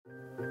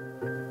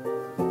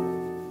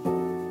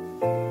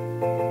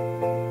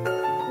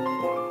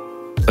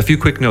A few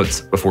quick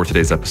notes before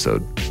today's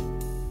episode.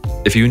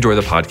 If you enjoy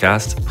the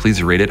podcast,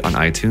 please rate it on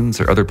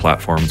iTunes or other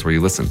platforms where you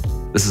listen.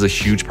 This is a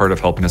huge part of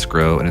helping us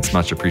grow, and it's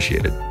much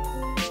appreciated.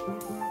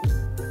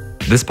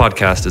 This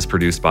podcast is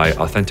produced by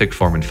Authentic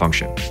Form and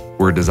Function.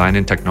 We're a design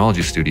and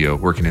technology studio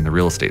working in the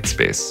real estate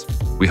space.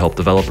 We help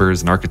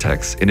developers and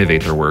architects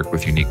innovate their work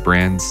with unique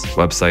brands,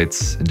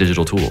 websites, and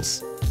digital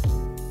tools.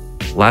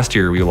 Last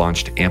year, we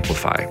launched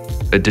Amplify,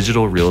 a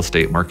digital real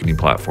estate marketing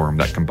platform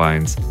that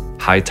combines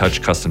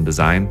high-touch custom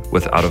design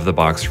with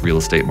out-of-the-box real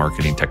estate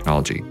marketing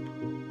technology.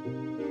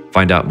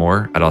 Find out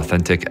more at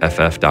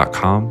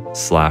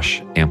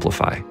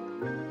authenticff.com/amplify.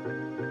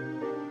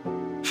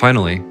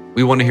 Finally,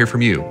 we want to hear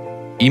from you.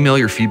 Email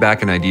your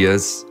feedback and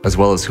ideas, as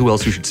well as who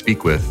else you should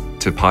speak with,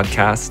 to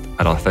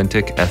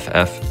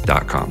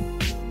podcast@authenticff.com.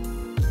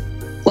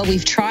 What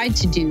we've tried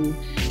to do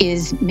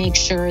is make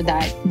sure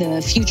that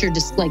the future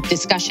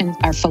discussions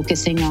are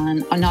focusing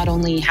on not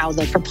only how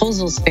the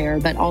proposals fare,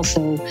 but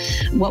also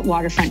what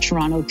Waterfront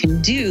Toronto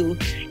can do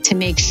to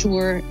make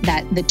sure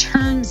that the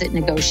terms it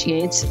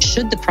negotiates,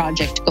 should the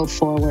project go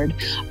forward,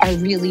 are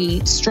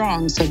really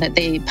strong so that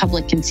the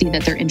public can see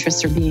that their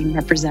interests are being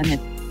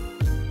represented.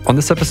 On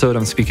this episode,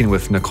 I'm speaking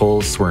with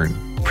Nicole Swern,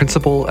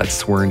 principal at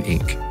Swern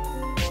Inc.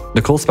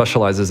 Nicole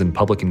specializes in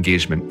public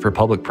engagement for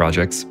public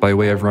projects by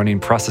way of running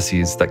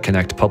processes that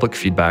connect public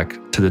feedback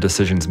to the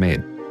decisions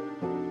made.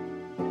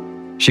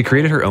 She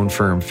created her own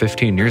firm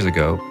 15 years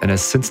ago and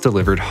has since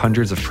delivered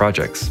hundreds of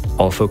projects,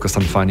 all focused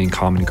on finding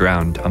common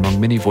ground among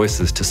many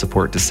voices to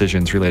support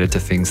decisions related to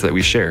things that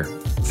we share,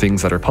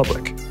 things that are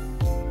public.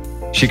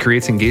 She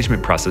creates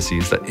engagement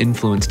processes that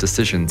influence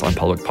decisions on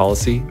public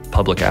policy,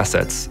 public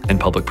assets, and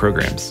public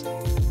programs.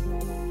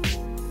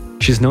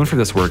 She's known for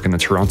this work in the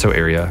Toronto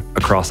area,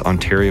 across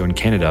Ontario and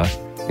Canada,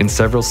 in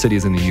several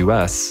cities in the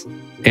US,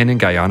 and in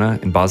Guyana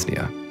and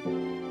Bosnia.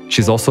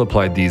 She's also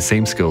applied these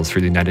same skills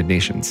for the United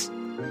Nations.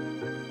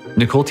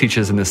 Nicole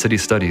teaches in the City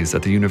Studies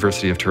at the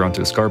University of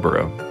Toronto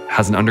Scarborough,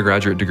 has an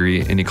undergraduate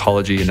degree in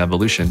ecology and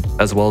evolution,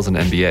 as well as an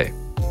MBA.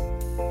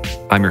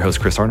 I'm your host,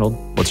 Chris Arnold.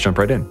 Let's jump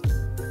right in.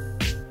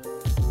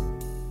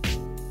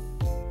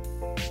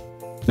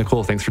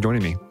 Nicole, thanks for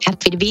joining me.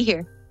 Happy to be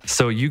here.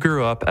 So you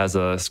grew up as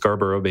a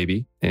Scarborough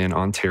baby in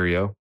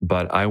Ontario,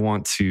 but I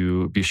want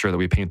to be sure that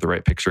we paint the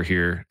right picture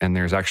here. And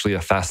there's actually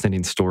a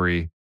fascinating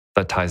story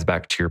that ties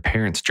back to your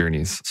parents'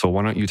 journeys. So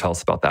why don't you tell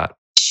us about that?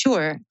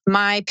 Sure.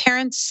 My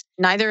parents,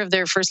 neither of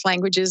their first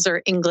languages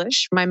are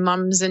English. My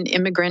mom's an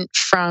immigrant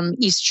from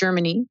East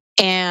Germany,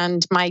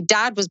 and my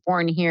dad was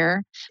born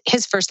here.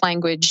 His first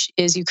language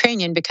is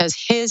Ukrainian because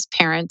his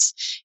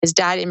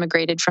dad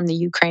immigrated from the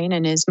Ukraine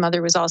and his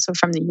mother was also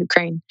from the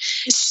Ukraine.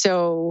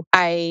 So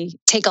I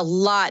take a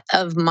lot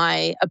of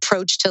my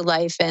approach to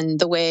life and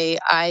the way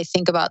I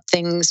think about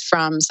things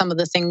from some of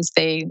the things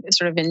they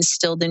sort of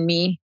instilled in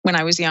me when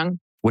I was young.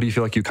 What do you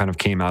feel like you kind of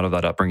came out of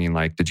that upbringing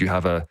like? Did you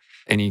have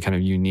any kind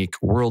of unique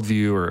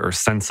worldview or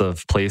sense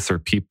of place or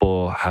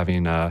people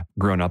having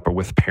grown up or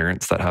with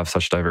parents that have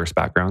such diverse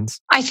backgrounds?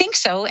 I think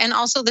so. And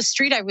also the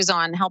street I was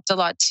on helped a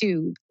lot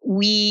too.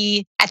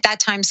 At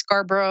that time,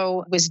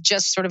 Scarborough was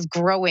just sort of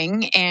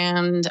growing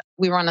and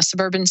we were on a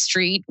suburban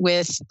street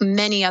with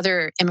many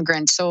other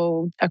immigrants.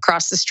 So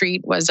across the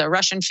street was a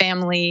Russian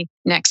family.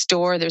 Next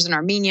door, there's an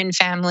Armenian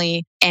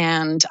family.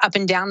 And up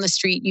and down the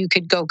street, you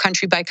could go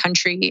country by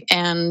country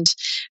and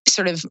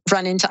sort of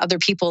run into other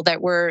people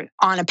that were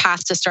on a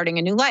path to starting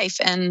a new life.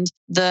 And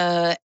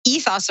the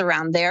ethos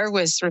around there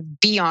was sort of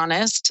be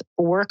honest,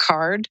 work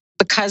hard.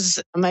 Because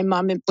my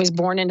mom was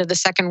born into the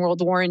Second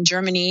World War in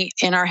Germany,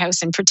 in our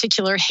house in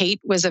particular, hate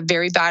was a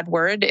very bad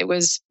word. It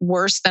was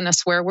worse than a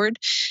swear word.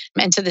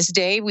 And to this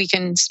day, we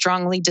can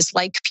strongly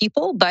dislike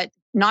people, but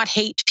not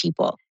hate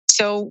people.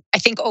 So I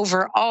think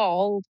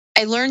overall,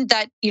 I learned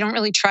that you don't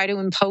really try to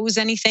impose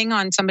anything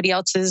on somebody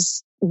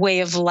else's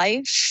way of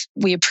life.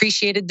 We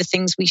appreciated the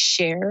things we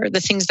share.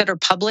 The things that are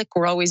public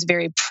were always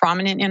very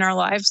prominent in our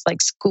lives,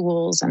 like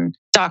schools and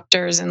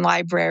doctors and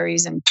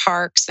libraries and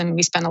parks. And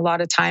we spent a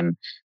lot of time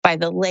by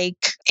the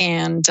lake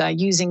and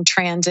using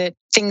transit,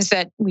 things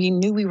that we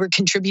knew we were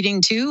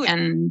contributing to.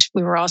 And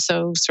we were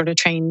also sort of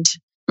trained,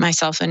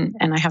 myself and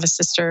I have a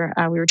sister,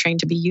 we were trained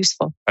to be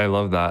useful. I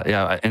love that.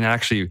 Yeah. And it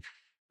actually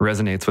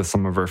resonates with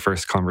some of our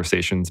first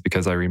conversations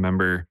because I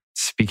remember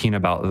speaking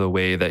about the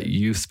way that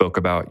you spoke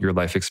about your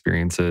life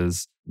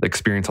experiences, the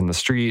experience on the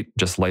street,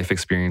 just life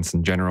experience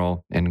in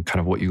general, and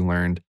kind of what you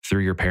learned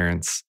through your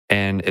parents.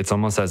 And it's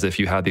almost as if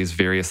you had these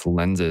various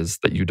lenses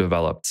that you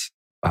developed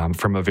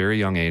from a very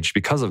young age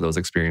because of those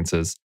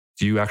experiences.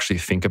 Do you actually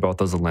think about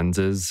those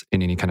lenses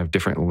in any kind of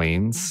different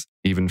lanes,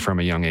 even from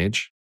a young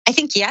age? I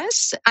think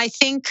yes. I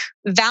think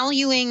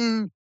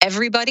valuing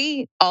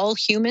everybody, all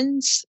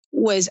humans,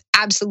 was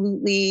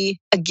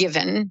absolutely a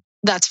given.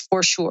 That's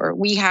for sure.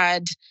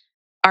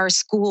 Our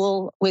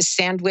school was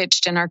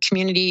sandwiched and our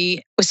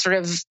community was sort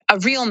of a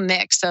real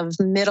mix of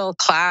middle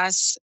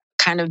class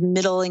kind of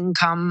middle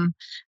income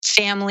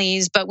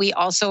families, but we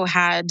also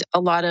had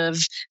a lot of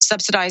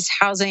subsidized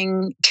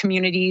housing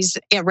communities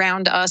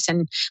around us.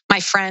 And my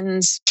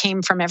friends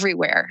came from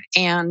everywhere.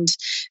 And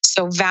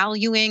so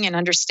valuing and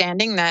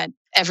understanding that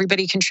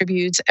everybody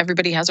contributes,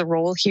 everybody has a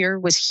role here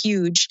was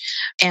huge.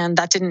 And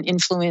that didn't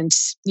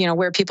influence,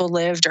 where people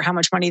lived or how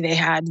much money they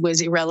had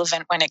was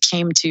irrelevant when it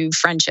came to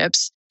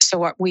friendships.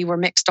 So we were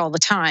mixed all the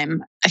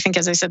time. I think,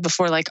 as I said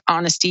before, like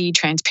honesty,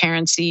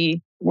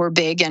 transparency were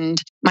big.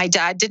 And my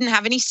dad didn't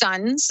have any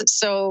sons.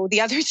 So the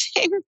other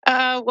thing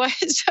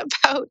was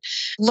about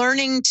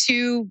learning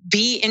to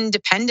be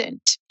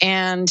independent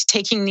and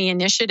taking the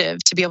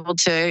initiative to be able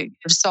to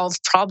solve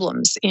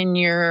problems in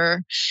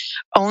your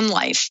own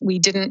life. We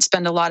didn't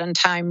spend a lot of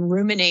time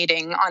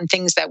ruminating on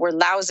things that were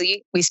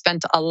lousy. We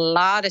spent a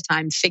lot of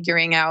time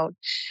figuring out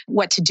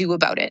what to do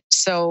about it.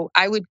 So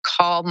I would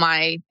call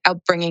my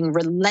upbringing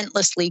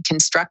relentlessly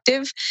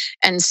constructive.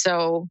 And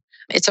so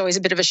it's always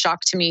a bit of a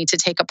shock to me to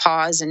take a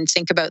pause and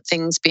think about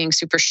things being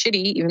super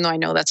shitty, even though I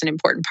know that's an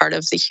important part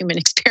of the human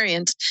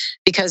experience,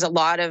 because a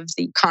lot of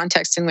the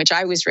context in which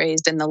I was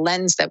raised and the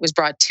lens that was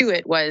brought to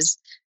it was,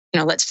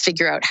 let's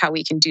figure out how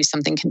we can do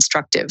something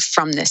constructive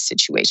from this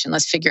situation.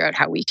 Let's figure out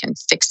how we can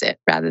fix it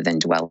rather than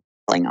dwelling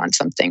on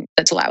something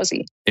that's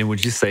lousy. And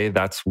would you say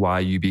that's why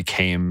you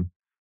became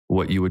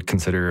what you would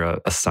consider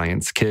a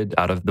science kid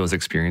out of those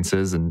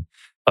experiences and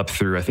up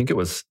through, I think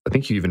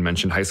you even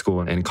mentioned high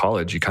school and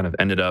college, you kind of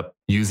ended up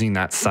using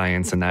that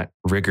science and that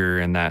rigor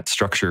and that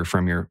structure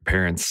from your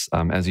parents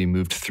as you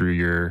moved through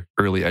your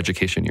early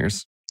education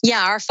years?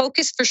 Yeah, our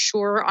focus for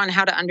sure on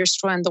how to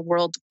understand the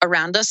world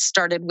around us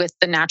started with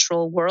the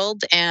natural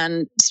world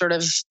and sort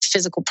of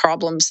physical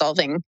problem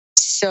solving.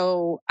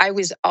 So I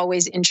was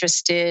always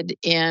interested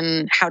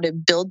in how to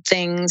build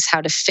things, how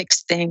to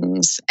fix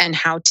things, and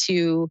how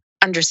to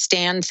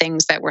understand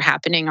things that were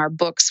happening. Our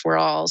books were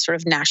all sort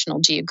of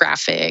National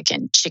Geographic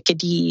and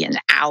Chickadee and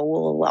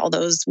Owl, all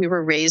those. We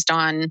were raised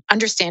on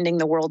understanding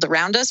the world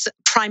around us,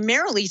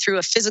 primarily through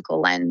a physical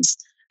lens.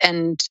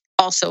 And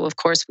also, of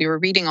course, we were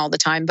reading all the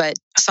time, but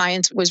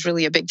science was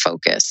really a big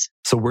focus.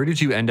 So where did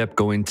you end up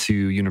going to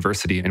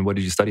university and what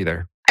did you study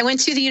there? I went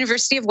to the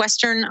University of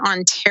Western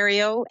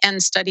Ontario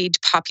and studied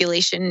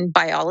population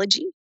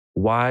biology.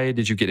 Why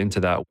did you get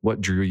into that?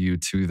 What drew you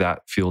to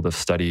that field of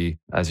study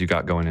as you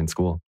got going in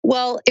school?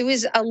 Well, it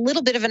was a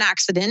little bit of an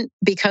accident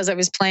because I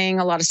was playing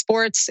a lot of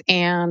sports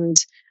and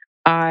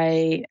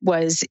I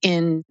was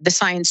in the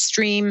science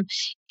stream,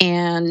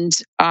 and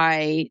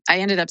I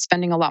ended up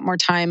spending a lot more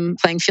time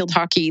playing field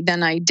hockey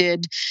than I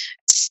did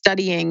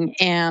studying.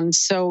 And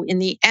so in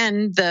the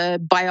end,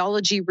 the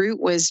biology route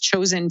was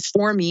chosen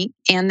for me.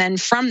 And then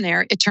from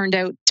there, it turned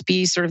out to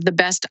be sort of the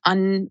best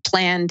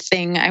unplanned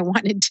thing I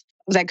wanted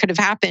that could have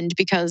happened,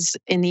 because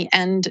in the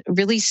end,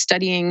 really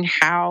studying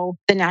how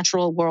the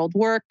natural world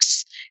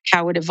works,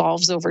 how it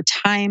evolves over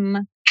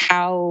time,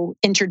 how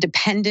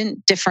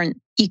interdependent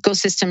different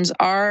ecosystems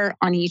are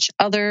on each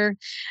other,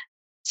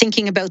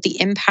 thinking about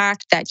the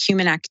impact that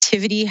human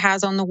activity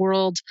has on the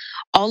world.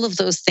 All of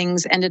those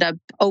things ended up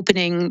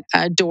opening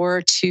a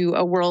door to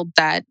a world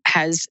that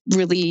has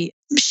really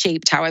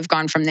shaped how I've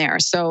gone from there.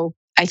 So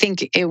I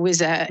think it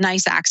was a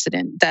nice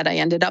accident that I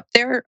ended up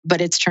there, but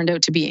it's turned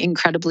out to be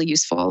incredibly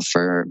useful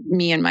for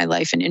me in my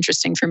life and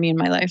interesting for me in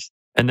my life.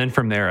 And then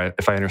from there,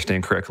 if I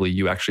understand correctly,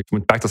 you actually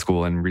went back to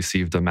school and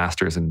received a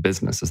master's in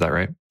business. Is that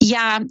right?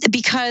 Yeah,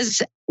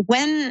 because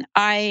when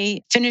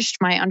I finished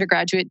my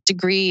undergraduate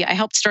degree, I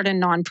helped start a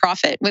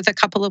nonprofit with a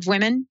couple of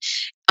women.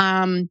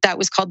 That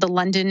was called the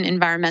London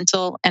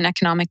Environmental and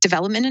Economic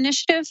Development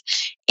Initiative.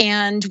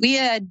 And we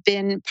had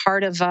been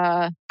part of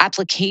an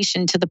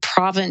application to the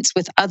province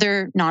with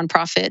other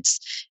nonprofits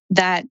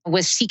that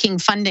was seeking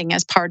funding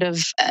as part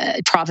of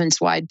a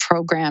province-wide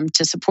program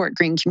to support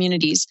green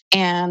communities.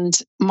 And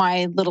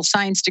my little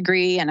science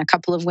degree and a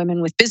couple of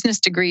women with business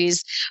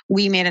degrees,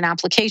 we made an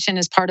application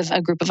as part of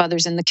a group of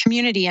others in the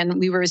community. And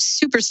we were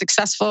super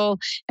successful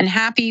and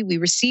happy. We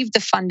received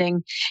the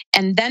funding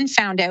and then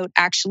found out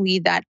actually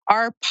that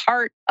our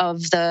part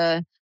of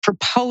the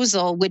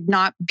proposal we would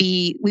not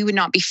be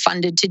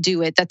funded to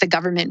do it, that the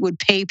government would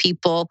pay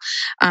people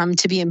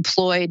to be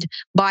employed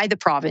by the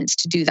province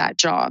to do that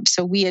job.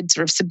 So we had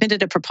sort of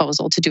submitted a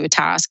proposal to do a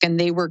task, and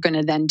they were going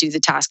to then do the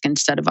task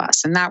instead of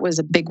us. And that was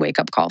a big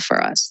wake-up call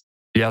for us.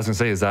 Yeah, I was going to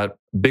say, is that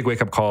big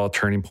wake-up call,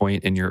 turning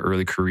point in your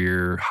early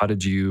career? How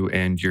did you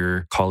and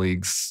your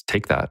colleagues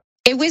take that?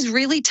 It was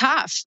really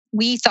tough.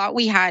 We thought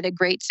we had a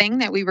great thing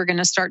that we were going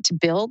to start to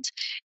build.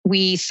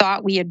 We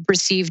thought we had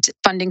received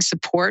funding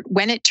support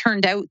when it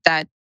turned out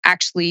that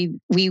actually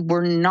we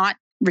were not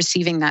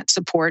receiving that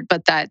support,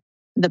 but that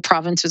the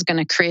province was going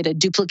to create a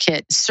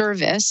duplicate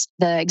service.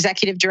 The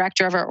executive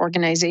director of our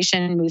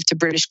organization moved to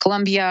British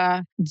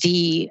Columbia.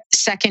 The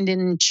second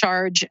in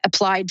charge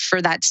applied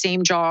for that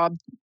same job,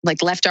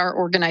 left our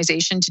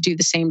organization to do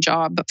the same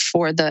job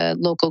for the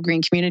local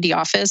green community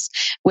office,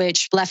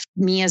 which left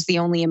me as the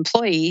only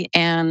employee.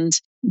 And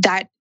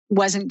that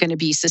wasn't going to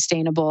be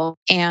sustainable.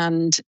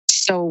 And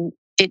so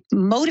it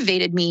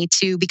motivated me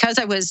to, because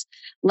I was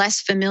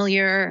less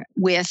familiar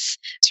with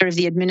sort of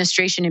the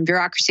administration and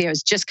bureaucracy. I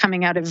was just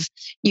coming out of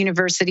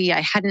university.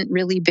 I hadn't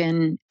really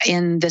been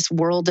in this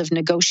world of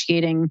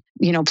negotiating,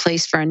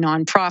 place for a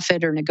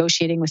nonprofit or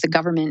negotiating with the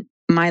government.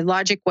 My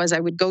logic was I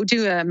would go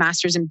do a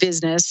master's in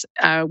business,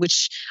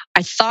 which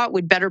I thought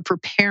would better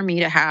prepare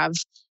me to have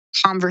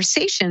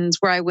conversations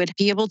where I would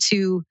be able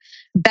to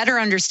better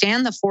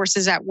understand the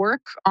forces at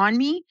work on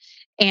me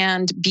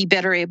and be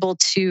better able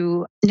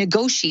to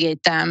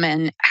negotiate them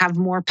and have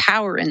more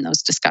power in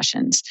those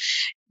discussions.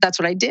 That's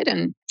what I did.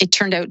 And it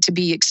turned out to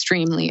be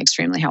extremely,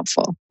 extremely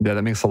helpful. Yeah,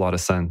 that makes a lot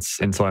of sense.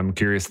 And so I'm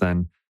curious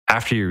then,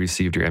 after you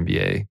received your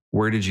MBA,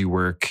 where did you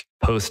work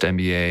post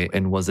MBA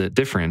and was it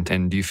different?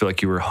 And do you feel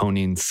like you were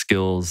honing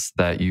skills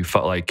that you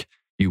felt like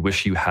you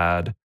wish you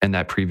had in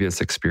that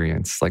previous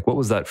experience? Like, what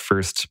was that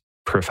first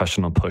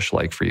professional push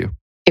like for you?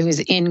 It was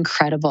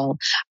incredible.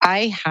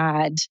 I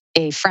had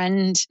a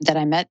friend that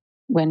I met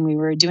when we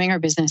were doing our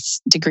business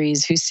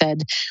degrees who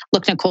said,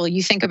 "Look, Nicole,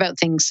 you think about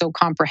things so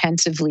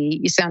comprehensively.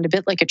 You sound a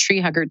bit like a tree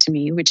hugger to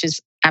me," which is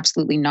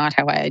absolutely not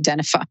how I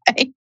identify.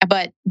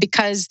 But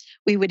because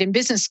we would in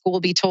business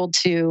school be told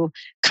to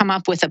come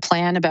up with a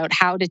plan about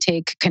how to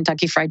take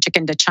Kentucky Fried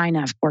Chicken to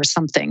China or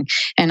something.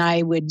 And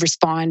I would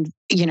respond,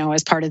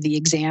 as part of the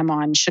exam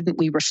on, shouldn't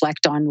we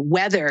reflect on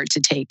whether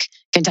to take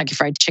Kentucky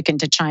Fried Chicken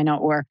to China,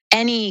 or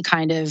any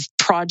kind of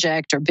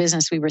project or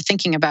business we were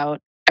thinking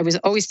about. I was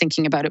always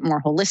thinking about it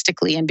more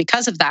holistically. And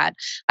because of that,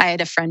 I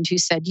had a friend who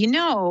said,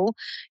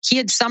 he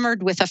had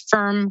summered with a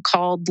firm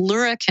called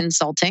Lura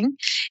Consulting,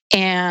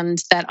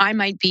 and that I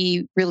might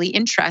be really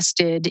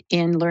interested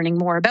in learning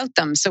more about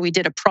them. So we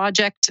did a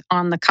project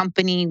on the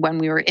company when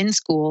we were in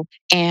school.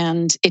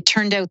 And it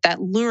turned out that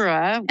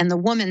Lura and the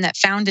woman that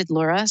founded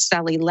Lura,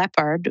 Sally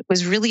Lepard,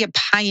 was really a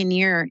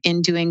pioneer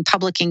in doing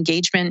public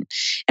engagement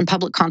and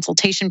public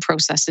consultation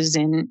processes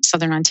in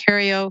Southern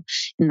Ontario,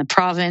 in the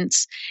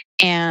province.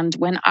 And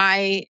when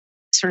I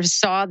sort of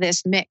saw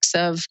this mix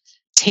of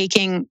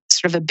taking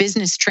sort of a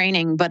business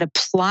training, but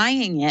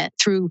applying it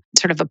through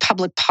sort of a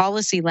public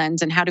policy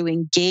lens and how to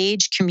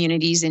engage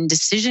communities in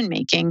decision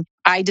making,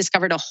 I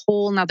discovered a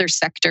whole nother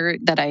sector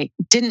that I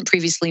didn't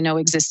previously know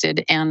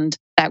existed. And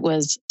that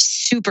was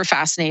super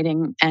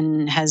fascinating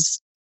and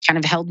has kind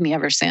of held me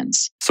ever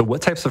since. So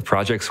what types of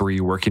projects were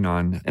you working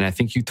on? And I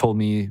think you told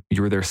me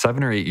you were there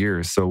 7 or 8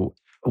 years. So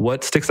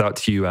what sticks out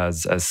to you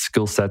as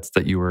skill sets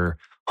that you were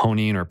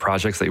honing, or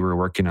projects that you were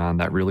working on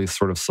that really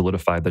sort of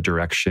solidified the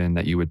direction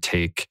that you would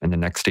take in the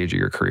next stage of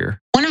your career?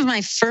 One of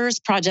my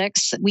first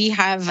projects, we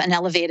have an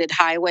elevated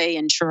highway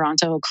in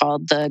Toronto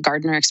called the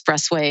Gardiner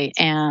Expressway.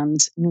 And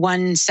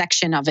one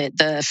section of it,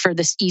 the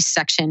furthest east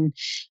section,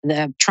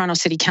 the Toronto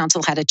City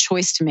Council had a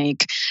choice to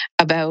make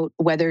about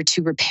whether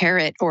to repair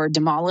it or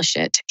demolish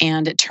it.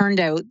 And it turned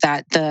out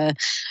that the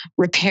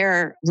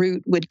repair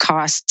route would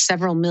cost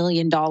several $1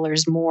 million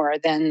more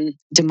than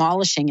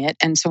demolishing it.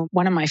 And so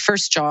one of my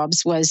first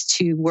jobs was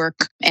to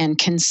work and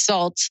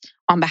consult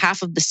on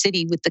behalf of the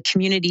city with the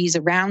communities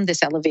around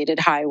this elevated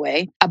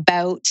highway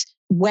about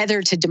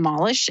whether to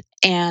demolish,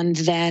 and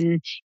then,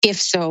 if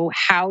so,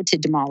 how to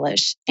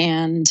demolish.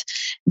 And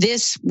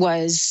this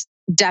was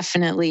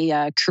definitely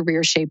a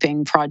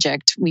career-shaping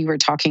project. We were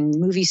talking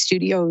movie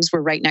studios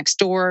were right next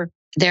door.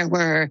 There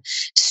were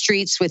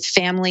streets with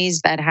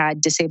families that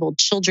had disabled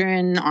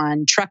children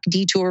on truck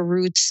detour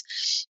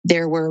routes.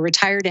 There were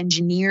retired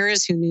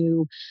engineers who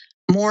knew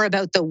more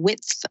about the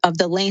width of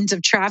the lanes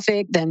of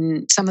traffic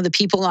than some of the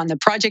people on the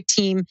project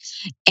team.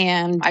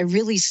 And I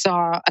really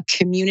saw a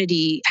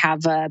community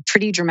have a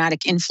pretty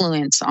dramatic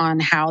influence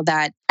on how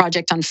that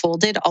project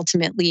unfolded.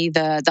 Ultimately,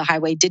 the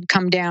highway did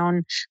come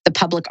down. The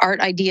public art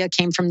idea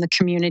came from the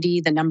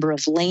community. The number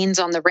of lanes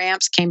on the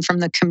ramps came from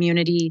the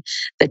community.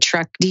 The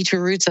truck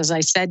detour routes, as I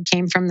said,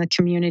 came from the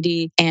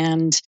community.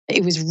 And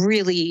it was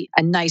really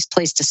a nice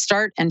place to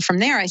start. And from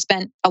there, I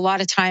spent a lot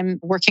of time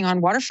working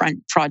on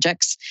waterfront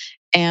projects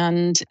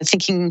and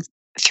thinking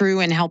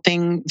through and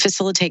helping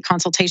facilitate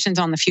consultations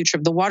on the future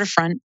of the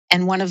waterfront.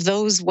 And one of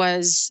those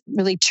was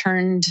really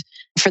turned,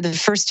 for the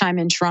first time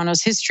in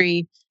Toronto's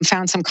history,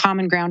 found some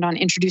common ground on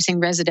introducing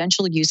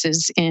residential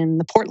uses in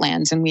the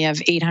Portlands. And we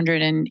have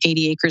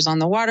 880 acres on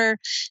the water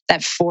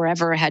that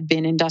forever had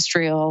been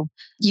industrial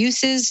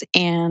uses.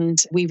 And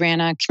we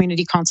ran a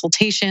community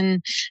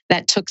consultation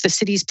that took the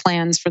city's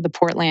plans for the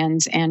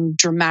Portlands and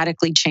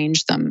dramatically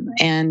changed them.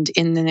 And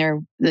in there,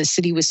 the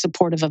city was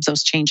supportive of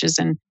those changes.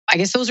 And I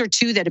guess those are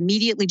two that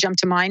immediately jump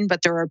to mind,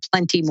 but there are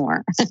plenty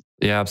more.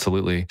 Yeah,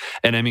 absolutely.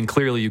 And I mean,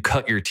 clearly you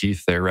cut your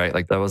teeth there, right?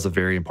 Like that was a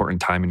very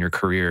important time in your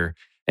career.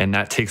 And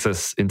that takes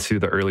us into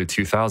the early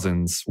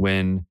 2000s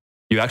when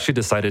you actually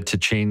decided to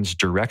change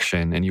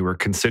direction and you were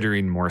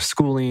considering more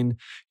schooling.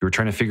 You were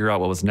trying to figure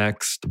out what was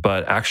next,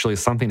 but actually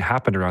something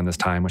happened around this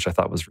time, which I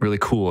thought was really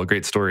cool, a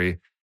great story.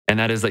 And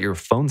that is that your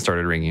phone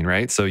started ringing,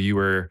 right? So you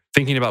were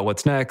thinking about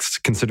what's next,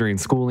 considering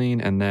schooling,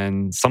 and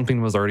then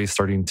something was already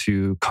starting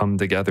to come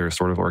together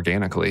sort of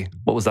organically.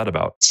 What was that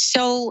about?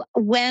 So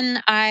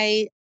when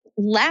I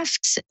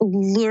left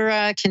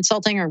Lura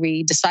Consulting, or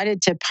we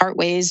decided to part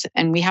ways,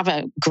 and we have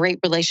a great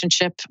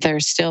relationship. They're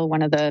still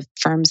one of the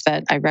firms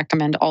that I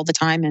recommend all the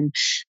time, and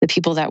the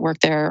people that work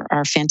there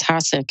are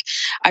fantastic.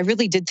 I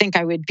really did think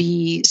I would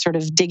be sort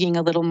of digging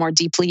a little more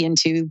deeply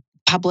into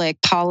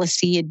public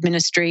policy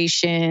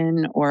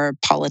administration or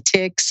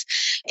politics.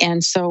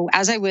 And so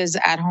as I was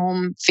at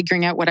home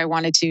figuring out what I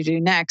wanted to do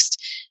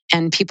next,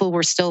 and people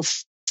were still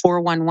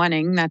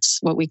 411ing, that's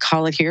what we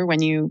call it here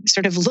when you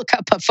sort of look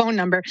up a phone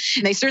number.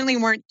 And they certainly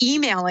weren't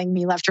emailing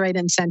me left, right,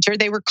 and center.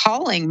 They were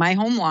calling my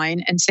home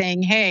line and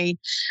saying, hey,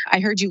 I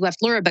heard you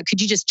left Lura, but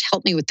could you just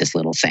help me with this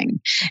little thing?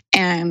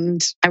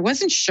 And I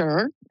wasn't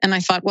sure. And I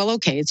thought, well,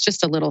 okay, it's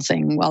just a little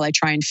thing while I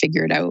try and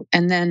figure it out.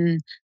 And then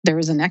there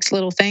was a next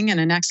little thing and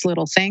a next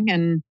little thing.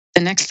 And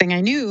the next thing I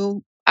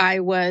knew,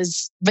 I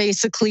was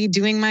basically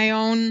doing my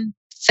own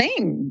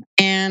thing.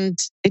 And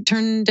it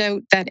turned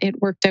out that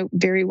it worked out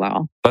very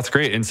well. That's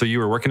great. And so you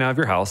were working out of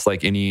your house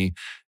like any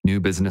new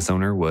business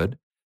owner would.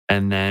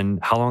 And then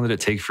how long did it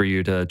take for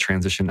you to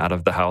transition out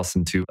of the house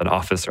into an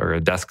office or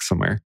a desk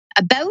somewhere?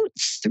 About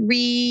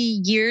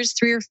 3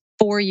 or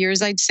 4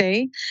 years, I'd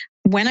say.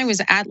 When I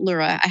was at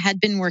Lura, I had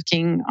been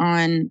working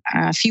on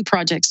a few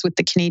projects with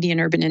the Canadian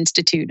Urban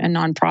Institute, a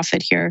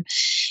nonprofit here.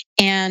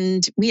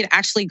 And we had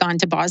actually gone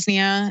to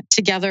Bosnia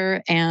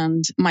together,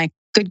 and my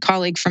good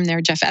colleague from there,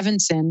 Jeff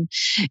Evanson,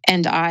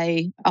 and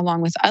I,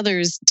 along with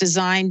others,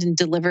 designed and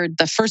delivered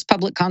the first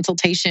public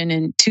consultation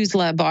in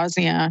Tuzla,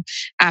 Bosnia,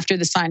 after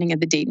the signing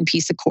of the Dayton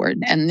Peace Accord.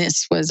 And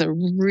this was a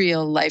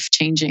real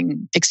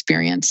life-changing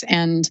experience.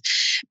 And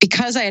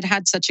because I had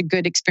had such a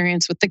good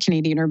experience with the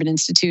Canadian Urban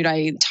Institute,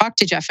 I talked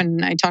to Jeff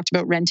and I talked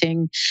about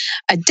renting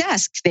a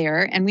desk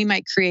there, and we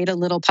might create a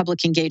little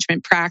public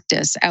engagement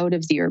practice out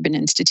of the Urban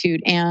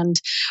Institute. And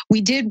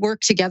we did work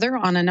together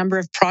on a number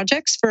of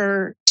projects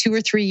for 2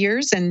 or 3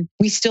 years, and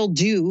we still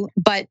do.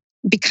 But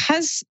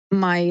because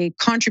my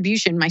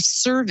contribution, my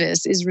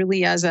service is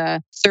really as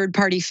a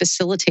third-party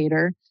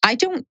facilitator, I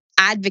don't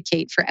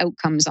advocate for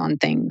outcomes on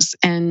things.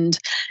 And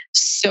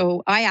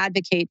so I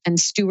advocate and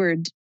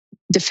steward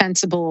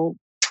defensible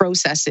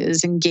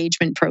processes,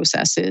 engagement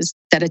processes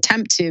that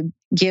attempt to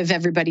give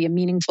everybody a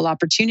meaningful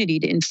opportunity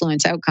to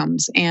influence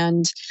outcomes.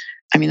 And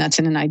I mean, that's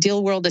in an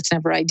ideal world. It's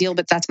never ideal,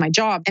 but that's my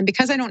job. And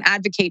because I don't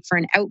advocate for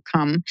an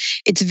outcome,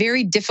 it's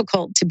very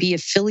difficult to be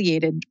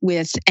affiliated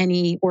with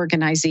any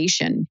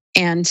organization.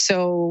 And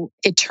so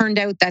it turned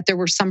out that there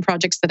were some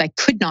projects that I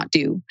could not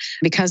do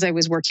because I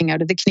was working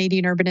out of the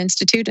Canadian Urban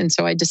Institute. And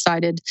so I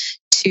decided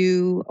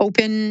to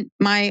open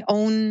my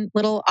own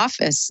little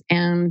office.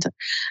 And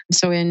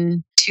so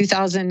in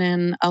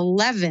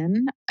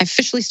 2011, I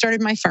officially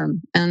started my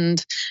firm,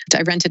 and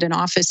I rented an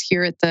office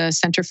here at the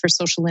Center for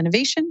Social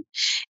Innovation,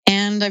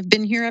 and I've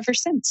been here ever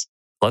since.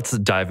 Let's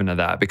dive into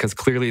that, because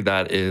clearly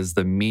that is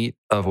the meat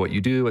of what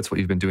you do. It's what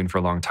you've been doing for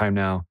a long time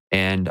now.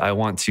 And I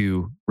want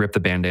to rip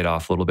the Band-Aid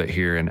off a little bit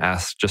here and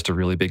ask just a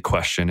really big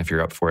question if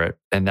you're up for it.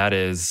 And that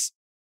is,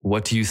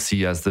 what do you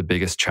see as the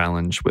biggest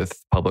challenge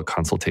with public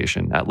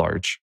consultation at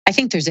large? I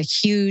think there's a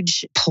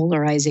huge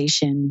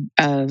polarization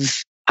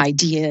of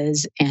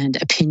ideas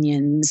and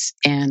opinions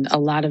and a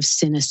lot of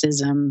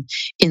cynicism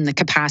in the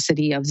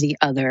capacity of the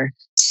other.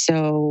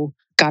 So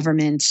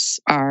governments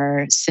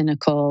are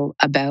cynical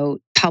about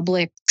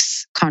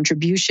public's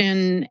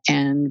contribution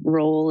and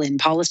role in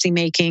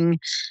policymaking.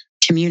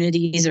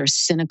 Communities are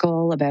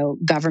cynical about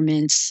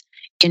government's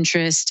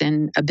interest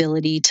and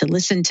ability to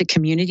listen to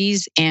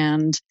communities.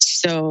 And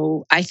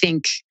so I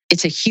think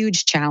it's a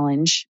huge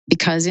challenge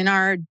because in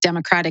our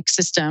democratic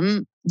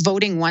system,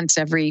 voting once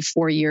every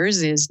 4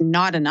 years is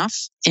not enough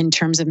in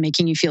terms of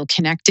making you feel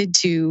connected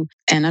to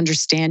and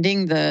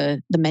understanding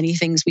the many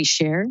things we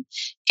share.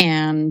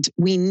 And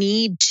we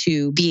need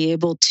to be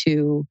able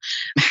to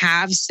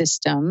have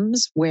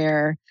systems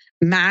where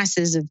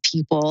masses of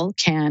people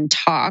can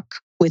talk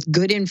with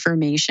good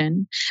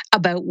information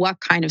about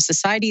what kind of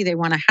society they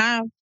want to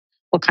have,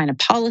 what kind of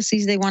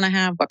policies they want to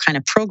have, what kind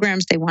of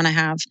programs they want to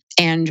have.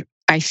 And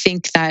I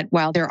think that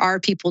while there are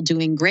people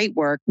doing great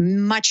work,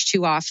 much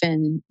too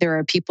often there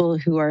are people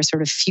who are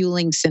sort of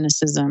fueling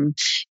cynicism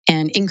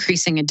and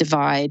increasing a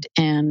divide.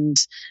 And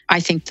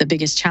I think the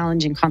biggest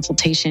challenge in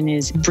consultation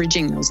is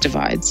bridging those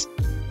divides.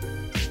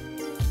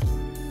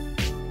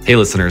 Hey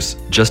listeners,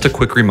 just a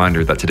quick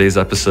reminder that today's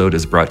episode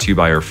is brought to you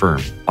by our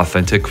firm,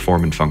 Authentic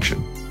Form and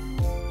Function.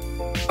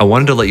 I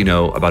wanted to let you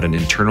know about an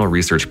internal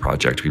research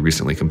project we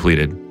recently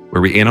completed,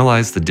 where we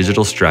analyzed the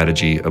digital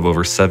strategy of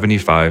over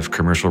 75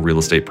 commercial real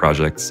estate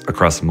projects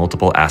across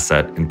multiple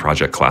asset and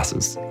project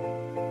classes.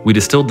 We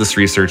distilled this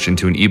research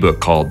into an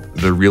ebook called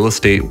The Real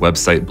Estate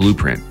Website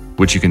Blueprint,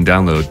 which you can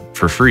download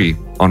for free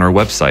on our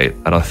website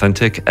at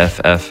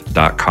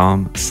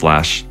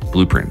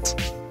authenticff.com/blueprint.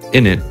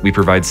 In it, we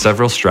provide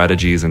several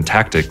strategies and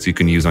tactics you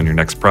can use on your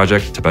next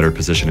project to better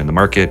position in the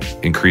market,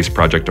 increase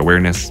project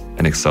awareness,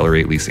 and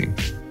accelerate leasing.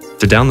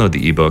 To download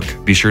the ebook,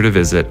 be sure to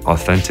visit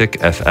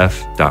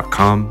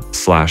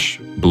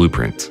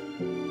authenticff.com/blueprint.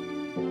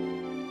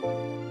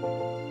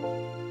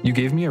 You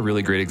gave me a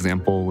really great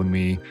example when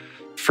we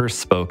first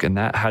spoke, and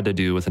that had to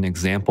do with an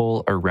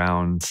example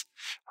around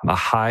a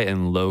high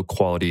and low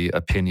quality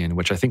opinion,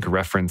 which I think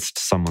referenced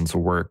someone's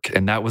work.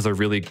 And that was a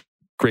really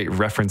great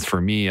reference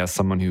for me as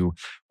someone who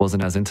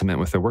wasn't as intimate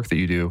with the work that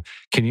you do.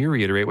 Can you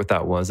reiterate what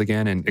that was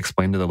again and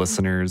explain to the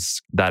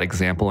listeners that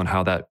example and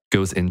how that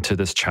goes into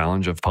this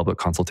challenge of public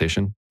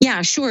consultation?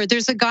 Yeah, sure.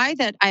 There's a guy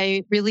that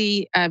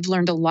I've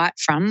learned a lot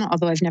from,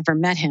 although I've never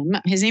met him.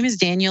 His name is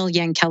Daniel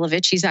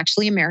Yankelevich. He's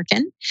actually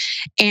American.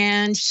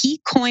 And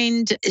he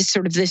coined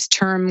sort of this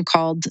term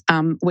called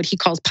what he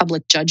calls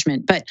public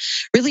judgment. But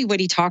really what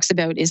he talks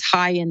about is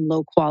high and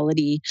low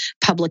quality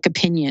public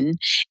opinion.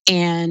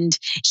 And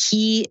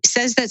he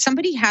says that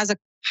somebody has a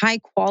high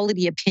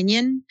quality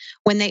opinion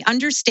when they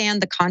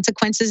understand the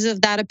consequences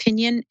of that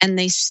opinion and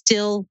they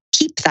still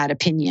keep that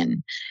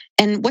opinion.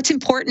 And what's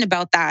important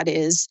about that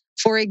is,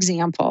 for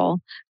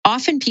example,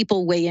 often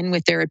people weigh in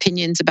with their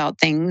opinions about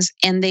things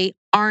and they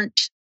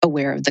aren't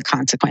aware of the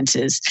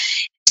consequences.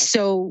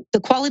 So the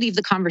quality of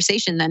the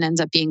conversation then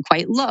ends up being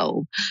quite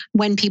low.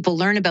 When people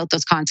learn about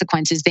those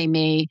consequences, they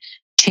may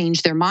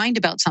change their mind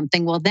about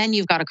something. Well, then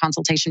you've got a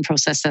consultation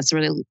process that's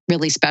really,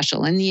 really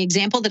special. And the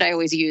example that I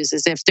always use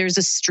is if there's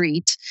a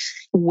street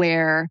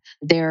where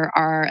there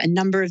are a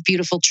number of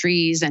beautiful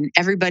trees and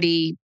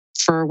everybody,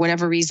 for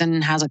whatever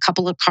reason, has a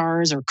couple of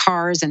cars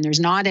and there's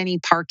not any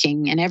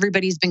parking, and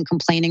everybody's been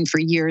complaining for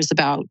years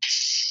about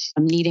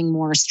needing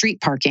more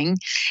street parking.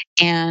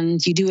 And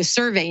you do a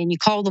survey and you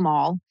call them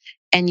all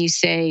and you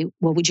say,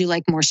 well, would you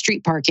like more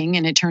street parking?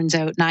 And it turns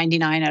out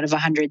 99 out of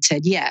 100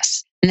 said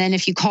yes. And then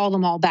if you call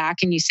them all back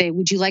and you say,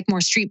 would you like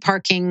more street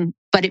parking,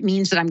 but it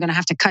means that I'm going to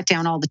have to cut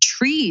down all the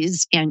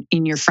trees in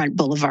your front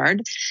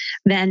boulevard,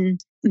 then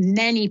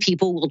many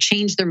people will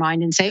change their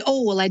mind and say,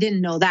 oh, well, I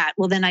didn't know that.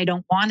 Well, then I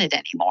don't want it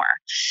anymore.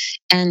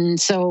 And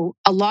so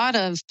a lot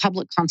of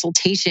public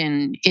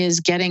consultation is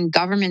getting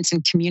governments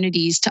and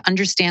communities to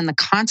understand the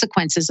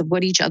consequences of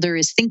what each other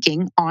is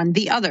thinking on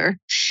the other.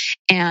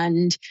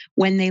 And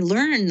when they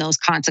learn those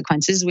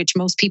consequences, which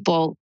most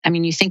people, I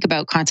mean, you think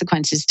about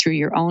consequences through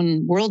your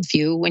own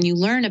worldview. When you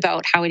learn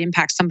about how it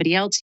impacts somebody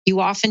else, you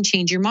often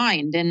change your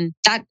mind. And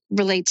that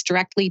relates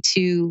directly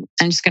to,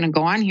 I'm just going to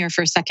go on here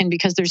for a second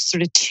because there's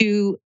sort of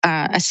two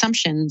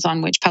assumptions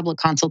on which public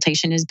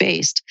consultation is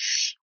based.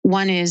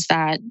 One is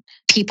that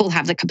people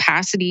have the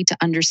capacity to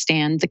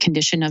understand the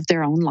condition of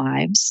their own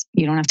lives.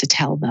 You don't have to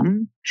tell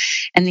them.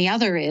 And the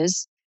other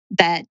is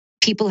that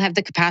people have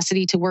the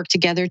capacity to work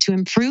together to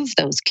improve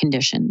those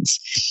conditions.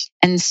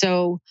 And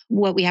so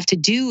what we have to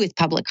do with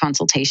public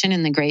consultation,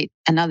 and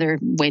another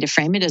way to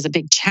frame it as a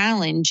big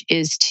challenge,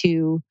 is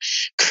to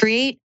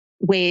create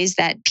ways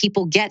that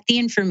people get the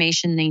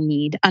information they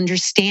need,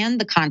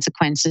 understand the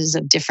consequences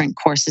of different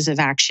courses of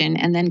action,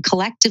 and then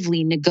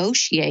collectively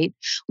negotiate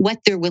what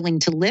they're willing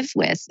to live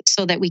with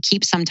so that we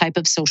keep some type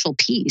of social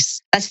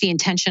peace. That's the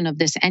intention of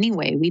this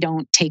anyway. We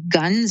don't take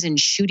guns and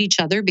shoot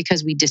each other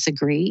because we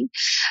disagree.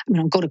 We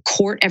don't go to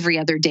court every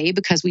other day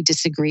because we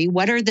disagree.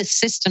 What are the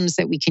systems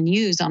that we can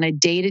use on a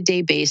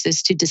day-to-day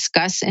basis to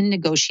discuss and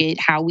negotiate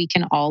how we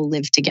can all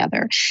live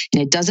together?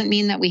 And it doesn't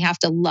mean that we have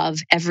to love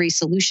every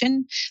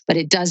solution, but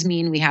it does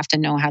mean we have to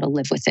know how to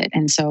live with it.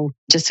 And so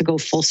just to go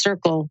full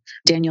circle,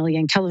 Daniel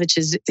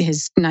Yankelevich's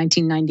his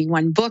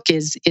 1991 book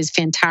is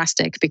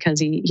fantastic because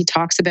he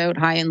talks about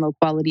high and low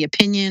quality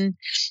opinion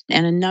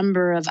and a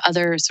number of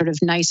other sort of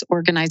nice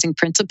organizing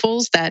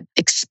principles that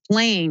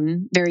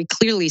explain very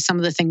clearly some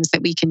of the things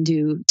that we can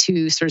do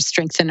to sort of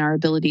strengthen our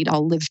ability to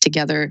all live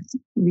together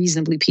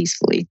reasonably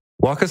peacefully.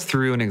 Walk us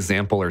through an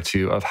example or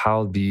two of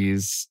how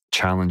these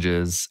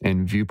challenges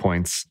and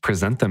viewpoints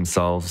present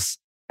themselves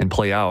and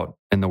play out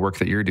in the work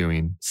that you're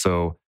doing.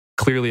 So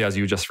clearly, as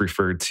you just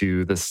referred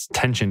to, this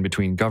tension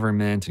between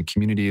government and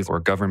communities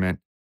or government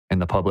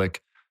and the public.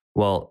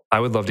 Well, I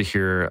would love to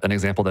hear an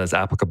example that is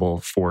applicable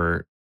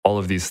for all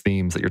of these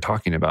themes that you're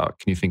talking about.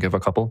 Can you think of a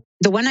couple?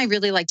 The one I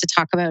really like to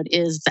talk about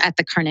is at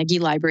the Carnegie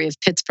Library of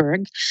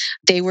Pittsburgh.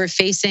 They were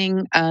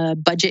facing a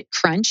budget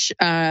crunch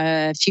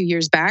a few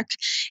years back.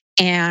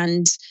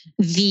 And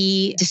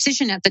the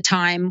decision at the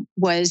time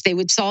was they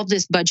would solve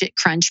this budget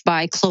crunch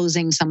by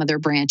closing some of their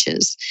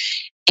branches.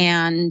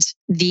 And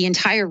the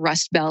entire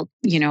Rust Belt,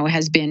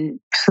 has been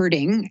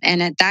hurting.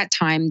 And at that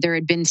time, there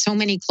had been so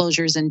many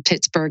closures in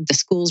Pittsburgh. The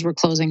schools were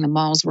closing, the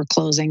malls were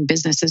closing,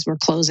 businesses were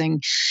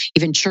closing,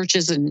 even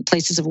churches and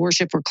places of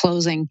worship were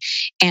closing.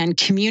 And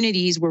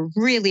communities were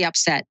really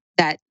upset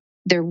that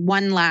their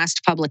one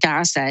last public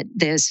asset,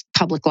 this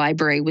public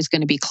library, was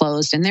going to be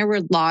closed. And there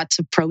were lots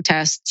of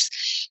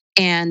protests.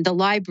 And the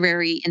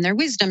library, in their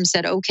wisdom,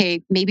 said,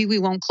 okay, maybe we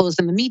won't close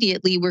them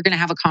immediately. We're going to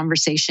have a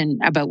conversation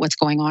about what's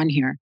going on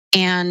here.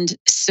 And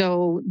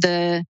so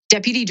the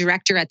deputy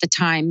director at the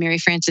time, Mary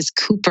Frances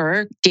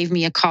Cooper, gave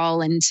me a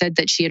call and said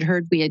that she had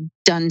heard we had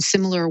done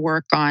similar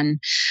work on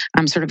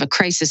sort of a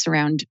crisis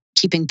around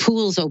keeping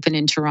pools open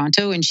in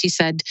Toronto. And she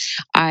said,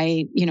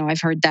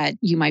 I've heard that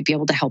you might be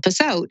able to help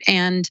us out.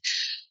 And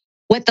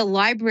what the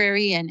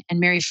library and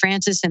Mary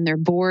Frances and their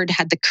board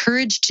had the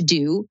courage to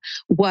do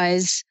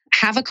was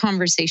have a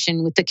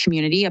conversation with the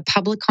community, a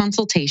public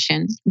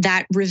consultation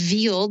that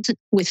revealed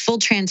with full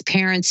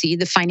transparency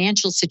the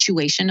financial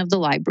situation of the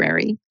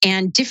library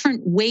and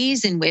different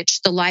ways in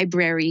which the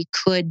library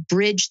could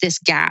bridge this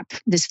gap,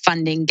 this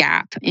funding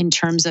gap in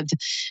terms of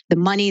the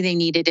money they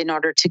needed in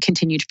order to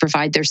continue to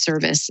provide their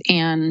service.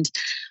 And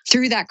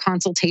through that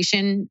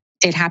consultation,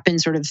 it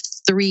happened sort of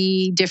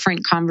 3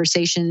 different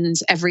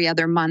conversations every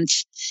other month.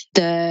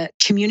 The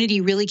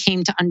community really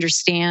came to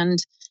understand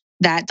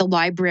that the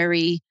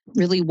library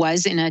really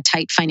was in a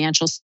tight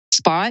financial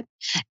spot.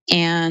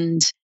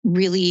 And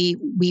really,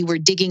 we were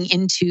digging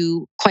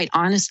into, quite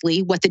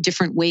honestly, what the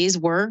different ways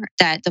were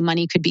that the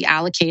money could be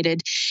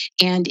allocated.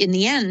 And in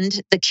the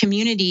end, the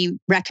community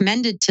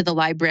recommended to the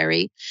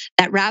library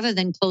that rather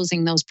than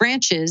closing those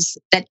branches,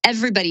 that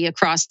everybody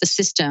across the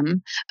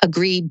system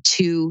agreed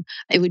to,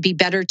 it would be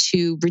better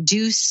to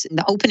reduce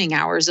the opening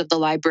hours of the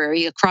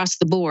library across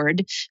the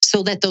board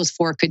so that those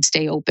 4 could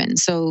stay open.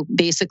 So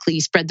basically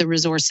spread the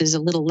resources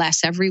a little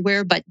less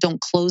everywhere, but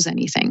don't close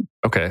anything.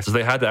 Okay, so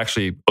they had to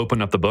actually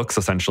open up the books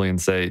essentially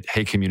and say,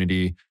 hey,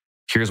 community,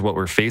 here's what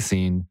we're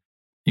facing.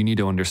 You need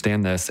to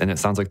understand this. And it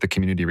sounds like the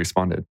community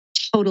responded.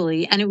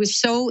 Totally. And it was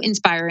so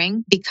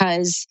inspiring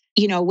because,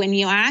 when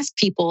you ask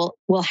people,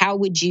 well, how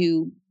would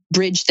you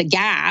bridge the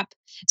gap?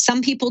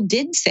 Some people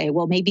did say,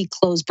 well, maybe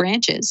close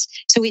branches.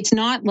 So it's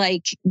not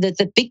like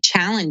the big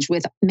challenge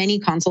with many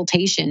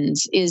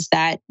consultations is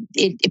that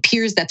it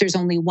appears that there's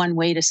only one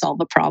way to solve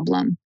a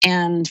problem.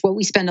 And what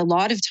we spend a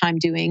lot of time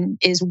doing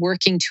is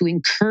working to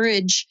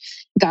encourage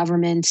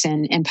governments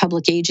and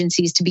public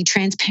agencies to be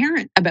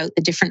transparent about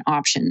the different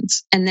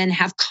options and then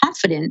have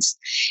confidence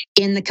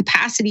in the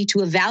capacity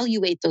to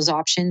evaluate those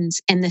options,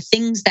 and the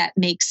things that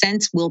make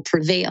sense will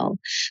prevail.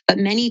 But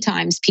many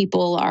times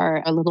people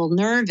are a little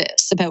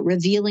nervous about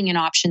revealing an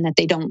option that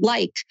they don't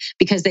like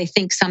because they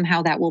think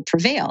somehow that will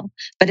prevail.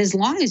 But as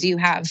long as you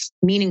have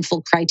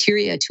meaningful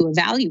criteria to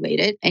evaluate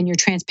it and you're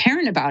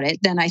transparent about it,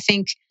 then I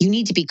think you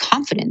need to be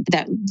confident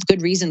that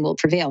good reason will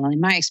prevail. And in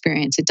my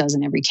experience, it does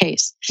in every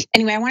case.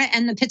 Anyway, I want to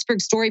end the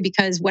Pittsburgh story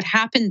because what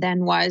happened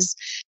then was,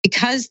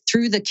 because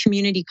through the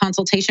community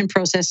consultation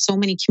process, so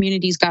many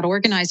communities got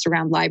organized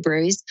around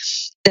libraries.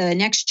 The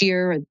next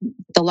year,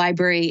 the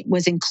library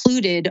was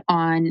included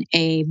on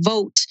a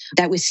vote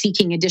that was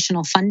seeking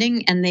additional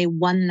funding, and they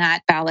won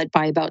that ballot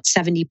by about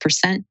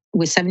 70%,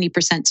 with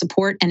 70%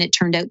 support. And it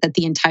turned out that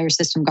the entire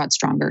system got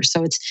stronger.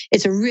 So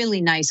it's a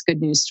really nice,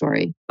 good news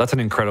story. That's an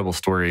incredible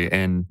story.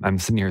 And I'm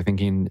sitting here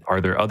thinking,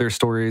 are there other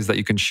stories that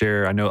you can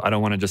share? I know I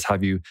don't want to just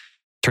have you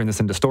turn this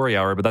into story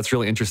hour, but that's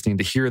really interesting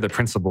to hear the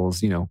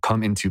principles,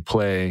 come into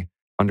play,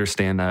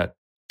 understand that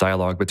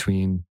dialogue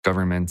between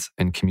government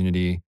and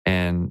community.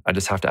 And I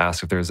just have to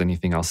ask if there's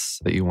anything else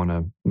that you want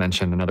to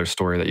mention, another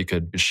story that you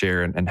could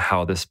share and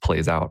how this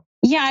plays out.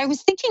 Yeah, I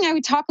was thinking I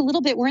would talk a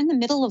little bit. We're in the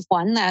middle of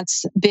one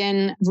that's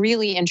been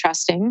really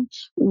interesting.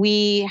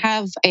 We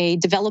have a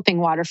developing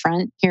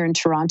waterfront here in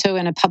Toronto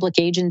and a public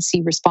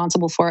agency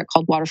responsible for it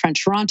called Waterfront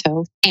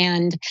Toronto.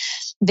 And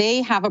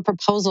they have a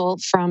proposal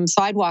from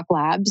Sidewalk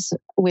Labs,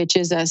 which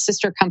is a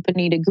sister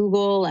company to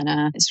Google and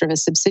a sort of a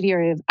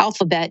subsidiary of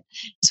Alphabet.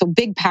 So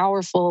big,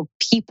 powerful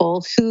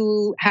people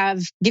who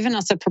have given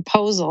us a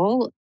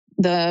proposal,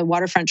 the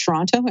Waterfront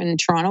Toronto, and in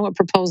Toronto, a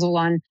proposal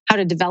on how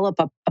to develop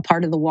a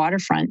part of the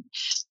waterfront.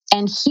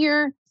 And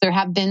here, there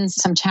have been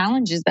some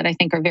challenges that I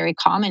think are very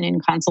common in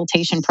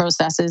consultation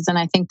processes. And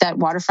I think that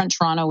Waterfront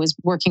Toronto is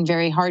working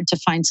very hard to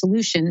find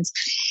solutions.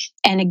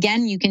 And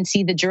again, you can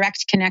see the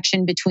direct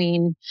connection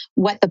between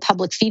what the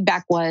public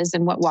feedback was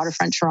and what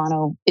Waterfront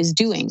Toronto is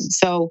doing.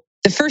 So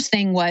the first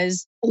thing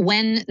was,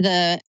 when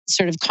the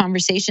sort of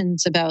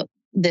conversations about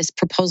this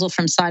proposal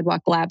from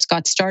Sidewalk Labs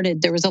got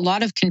started, there was a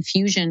lot of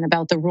confusion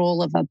about the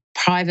role of a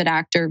private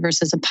actor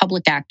versus a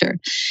public actor.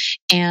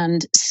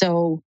 And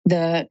so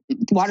the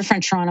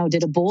Waterfront Toronto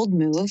did a bold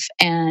move,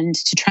 and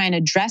to try and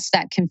address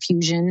that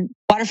confusion,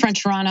 Waterfront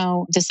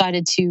Toronto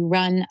decided to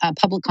run a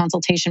public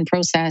consultation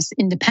process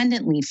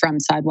independently from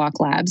Sidewalk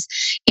Labs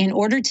in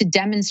order to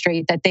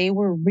demonstrate that they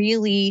were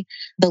really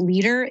the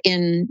leader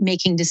in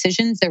making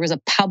decisions. There was a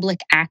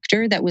public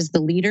actor that was the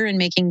leader in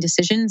making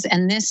decisions.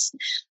 And this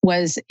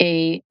was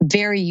a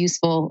very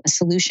useful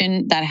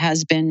solution that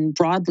has been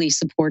broadly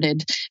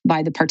supported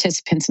by the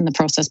participants in the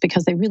process,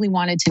 because they really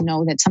wanted to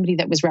know that somebody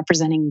that was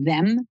representing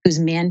them, whose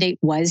mandate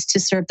was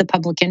to serve the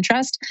public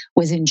interest,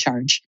 was in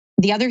charge.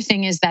 The other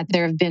thing is that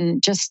there have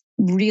been just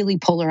really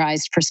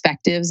polarized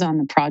perspectives on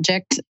the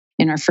project.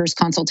 In our first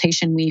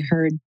consultation, we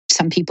heard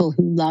some people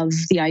who love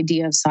the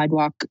idea of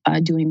Sidewalk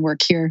doing work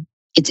here.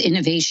 It's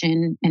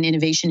innovation, and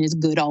innovation is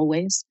good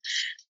always.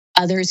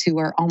 Others who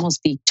are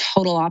almost the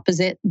total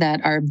opposite, that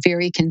are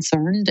very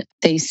concerned.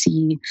 They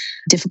see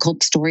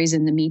difficult stories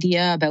in the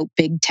media about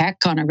big tech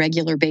on a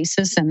regular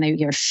basis, and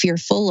they are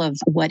fearful of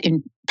what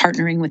in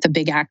partnering with a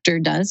big actor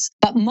does.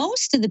 But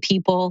most of the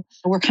people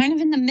were kind of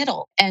in the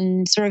middle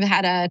and sort of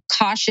had a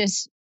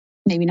cautious,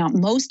 maybe not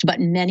most, but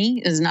many,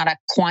 is not a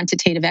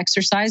quantitative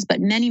exercise,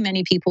 but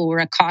many people were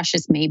a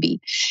cautious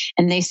maybe.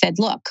 And they said,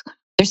 look,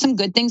 there's some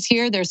good things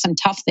here. There's some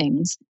tough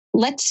things.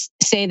 let's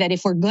say that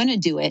if we're going to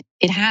do it,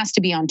 it has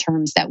to be on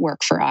terms that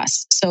work for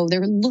us. So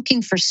they're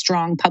looking for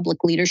strong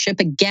public leadership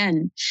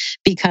again,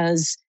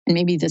 because, and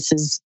maybe this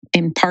is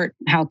in part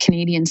how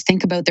Canadians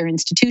think about their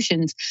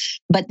institutions,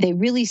 but they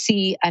really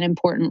see an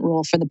important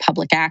role for the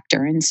public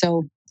actor. And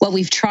so what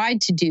we've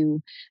tried to do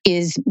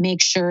is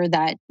make sure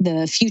that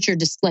the future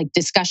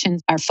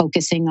discussions are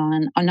focusing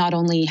on not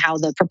only how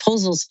the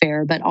proposals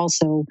fare, but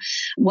also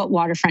what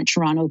Waterfront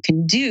Toronto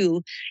can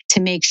do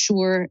to make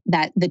sure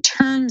that the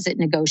terms it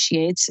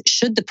negotiates,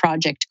 should the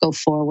project go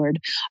forward,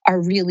 are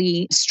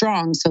really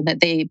strong so that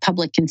the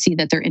public can see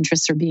that their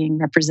interests are being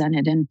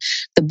represented. And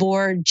the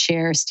board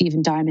chair,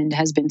 Stephen Diamond,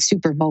 has been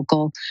super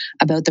vocal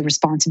about the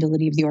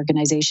responsibility of the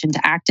organization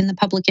to act in the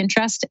public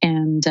interest.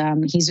 And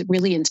he's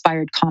really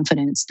inspired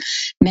confidence.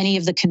 Many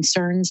of the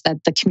concerns that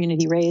the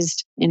community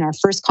raised in our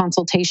first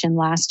consultation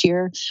last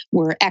year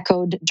were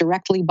echoed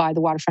directly by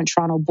the Waterfront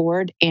Toronto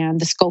board, and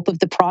the scope of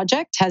the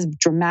project has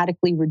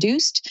dramatically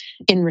reduced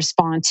in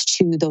response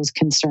to those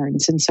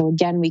concerns. And so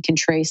again, we can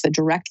trace a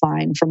direct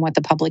line from what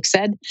the public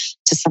said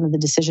to some of the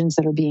decisions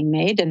that are being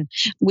made. And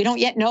we don't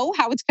yet know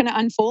how it's going to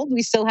unfold.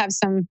 We still have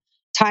some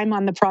time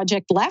on the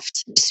project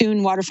left.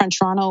 Soon, Waterfront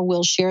Toronto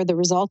will share the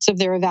results of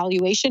their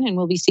evaluation, and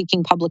we'll be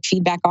seeking public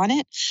feedback on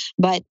it.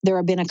 But there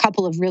have been a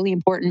couple of really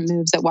important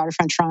moves that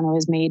Waterfront Toronto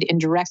has made in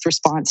direct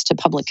response to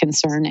public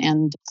concern.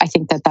 And I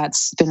think that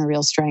that's been a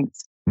real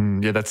strength.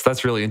 Yeah,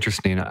 that's really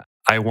interesting.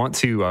 I want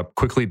to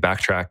quickly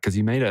backtrack because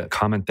you made a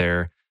comment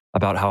there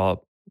about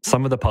how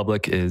some of the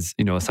public is,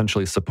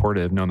 essentially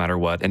supportive no matter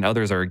what, and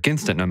others are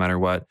against it no matter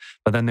what.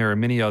 But then there are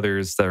many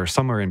others that are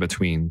somewhere in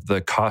between,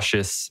 the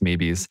cautious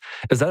maybes.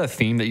 Is that a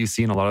theme that you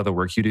see in a lot of the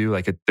work you do?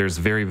 Like there's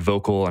very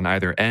vocal on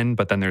either end,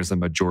 but then there's a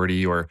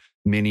majority or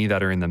many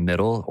that are in the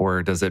middle,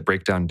 or does it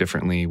break down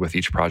differently with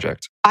each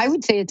project? I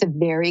would say it's a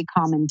very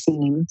common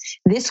theme.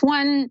 This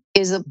one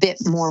is a bit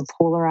more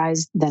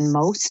polarized than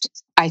most.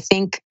 I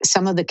think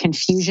some of the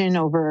confusion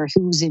over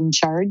who's in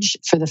charge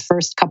for the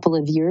first couple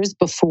of years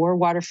before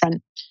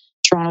Waterfront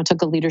Toronto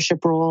took a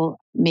leadership role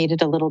made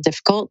it a little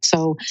difficult.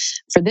 So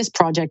for this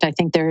project, I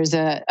think there's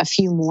a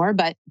few more,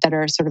 but that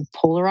are sort of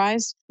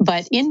polarized.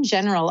 But in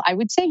general, I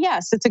would say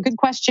yes, it's a good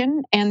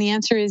question. And the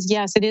answer is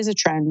yes, it is a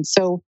trend.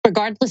 So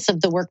regardless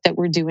of the work that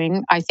we're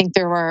doing, I think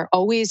there are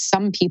always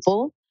some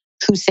people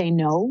who say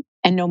no.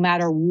 And no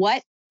matter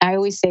what, I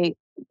always say,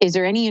 is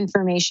there any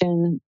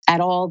information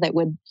at all that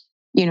would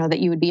that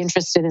you would be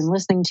interested in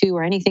listening to,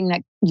 or anything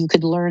that you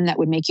could learn that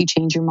would make you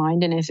change your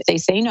mind? And if they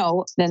say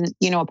no, then,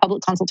 a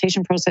public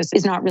consultation process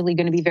is not really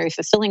going to be very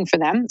fulfilling for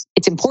them.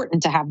 It's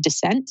important to have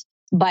dissent,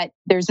 but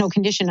there's no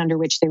condition under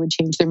which they would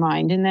change their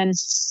mind. And then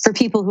for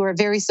people who are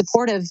very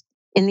supportive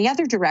in the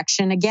other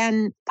direction,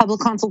 again,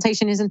 public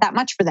consultation isn't that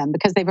much for them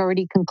because they've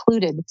already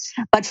concluded.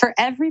 But for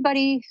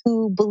everybody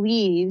who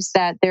believes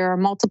that there are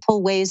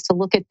multiple ways to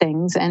look at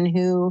things and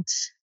who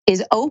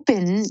is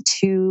open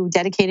to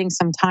dedicating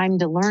some time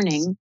to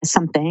learning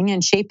something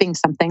and shaping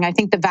something, I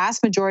think the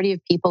vast majority of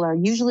people are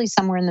usually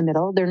somewhere in the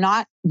middle. They're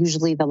not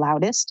usually the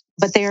loudest,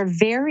 but they are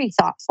very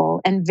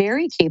thoughtful and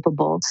very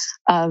capable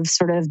of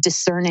sort of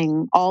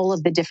discerning all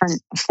of the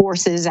different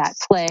forces at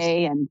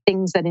play and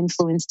things that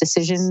influence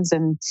decisions.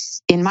 And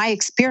in my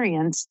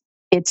experience,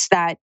 it's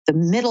that the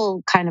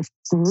middle kind of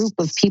group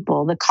of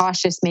people, the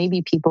cautious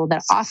maybe people,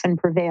 that often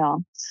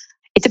prevail.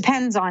 It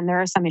depends on, there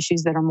are some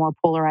issues that are more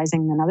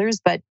polarizing than others,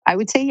 but I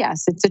would say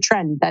yes, it's a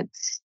trend that,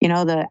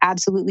 the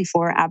absolutely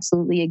for,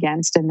 absolutely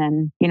against, and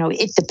then,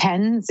 it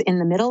depends in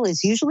the middle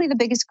is usually the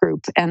biggest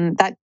group. And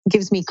that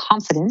gives me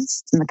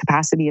confidence in the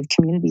capacity of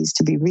communities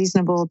to be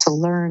reasonable, to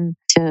learn,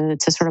 to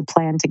sort of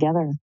plan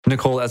together.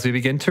 Nicole, as we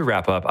begin to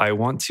wrap up, I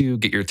want to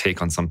get your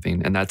take on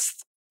something, and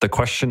that's the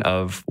question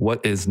of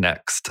what is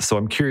next. So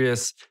I'm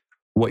curious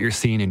what you're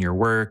seeing in your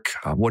work.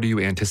 What are you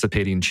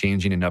anticipating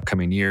changing in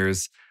upcoming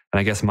years? And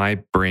I guess my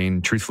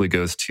brain truthfully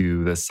goes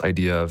to this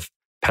idea of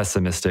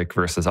pessimistic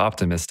versus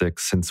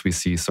optimistic, since we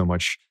see so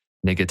much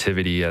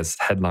negativity as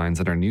headlines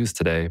in our news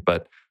today.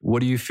 But what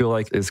do you feel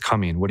like is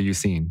coming? What are you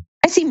seeing?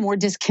 I see more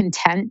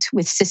discontent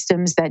with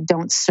systems that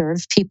don't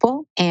serve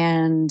people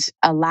and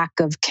a lack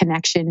of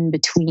connection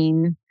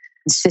between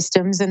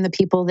systems and the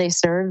people they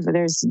serve.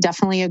 There's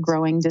definitely a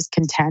growing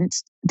discontent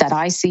that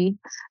I see.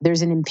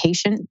 There's an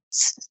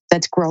impatience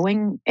that's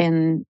growing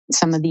in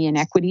some of the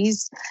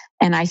inequities.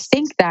 And I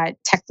think that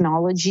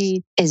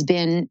technology has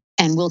been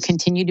and will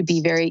continue to be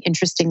very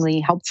interestingly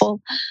helpful,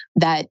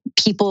 that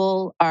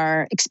people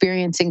are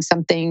experiencing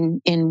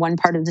something in one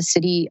part of the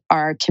city,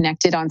 are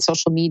connected on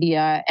social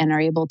media and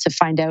are able to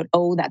find out,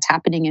 oh, that's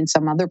happening in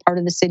some other part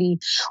of the city,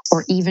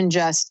 or even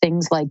just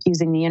things like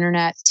using the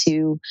internet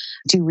to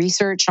do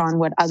research on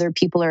what other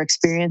people are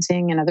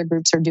experiencing and other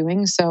groups are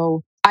doing.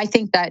 So I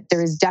think that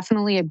there is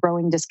definitely a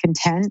growing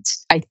discontent.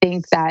 I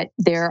think that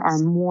there are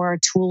more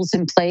tools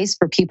in place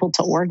for people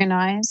to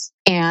organize.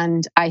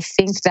 And I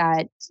think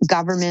that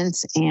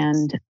governments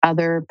and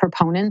other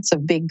proponents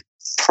of big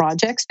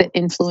projects that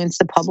influence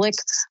the public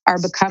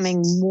are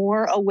becoming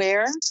more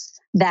aware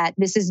that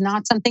this is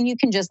not something you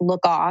can just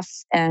look off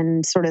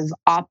and sort of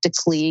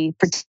optically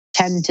pretend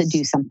tend to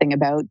do something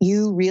about.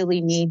 You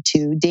really need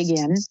to dig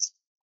in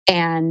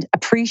and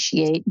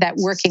appreciate that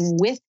working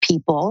with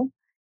people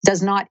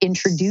does not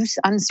introduce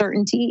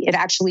uncertainty. It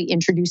actually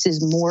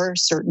introduces more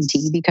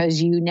certainty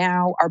because you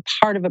now are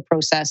part of a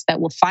process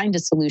that will find a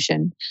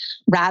solution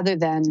rather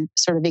than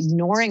sort of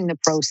ignoring the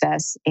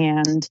process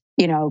and,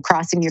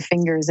 crossing your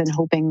fingers and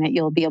hoping that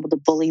you'll be able to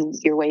bully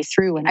your way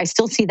through. And I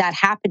still see that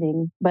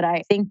happening, but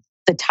I think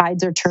the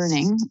tides are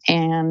turning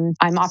and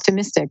I'm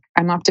optimistic.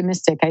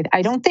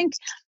 I don't think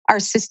our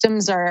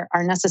systems are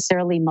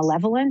necessarily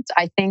malevolent.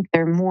 I think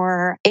they're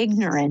more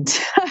ignorant.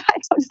 I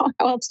don't know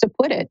how else to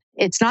put it.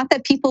 It's not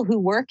that people who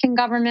work in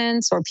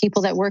governments or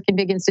people that work in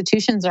big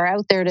institutions are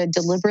out there to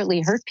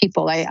deliberately hurt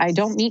people. I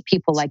don't meet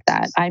people like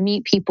that. I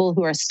meet people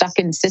who are stuck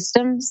in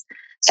systems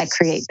that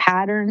create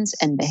patterns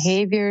and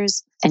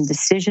behaviors and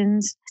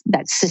decisions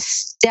that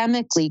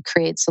systemically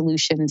create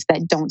solutions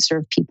that don't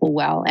serve people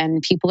well.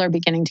 And people are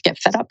beginning to get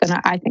fed up. And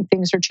I think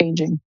things are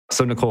changing.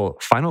 So Nicole,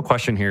 final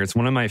question here. It's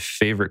one of my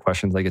favorite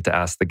questions I get to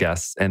ask the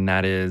guests. And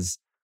that is,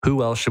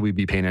 who else should we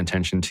be paying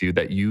attention to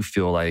that you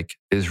feel like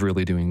is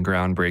really doing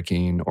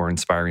groundbreaking or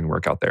inspiring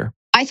work out there?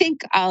 I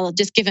think I'll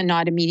just give a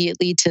nod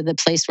immediately to the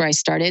place where I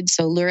started.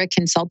 So Lyra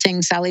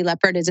Consulting, Sally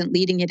Leppard isn't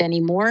leading it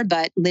anymore,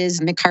 but Liz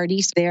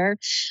McCarty's there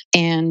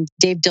and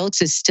Dave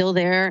Dilks is still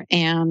there.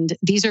 And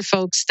these are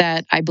folks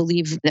that I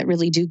believe that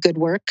really do good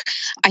work.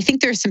 I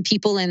think there are some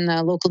people in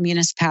the local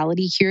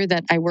municipality here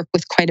that I work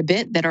with quite a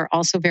bit that are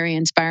also very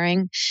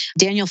inspiring.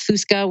 Daniel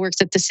Fusca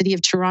works at the City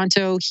of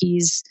Toronto.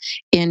 He's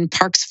in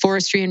Parks,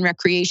 Forestry, and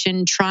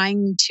Recreation,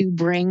 trying to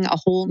bring a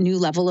whole new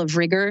level of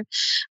rigor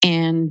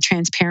and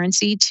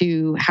transparency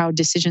to how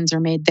decisions are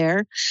made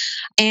there.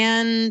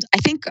 And I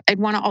think I'd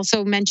want to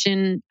also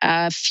mention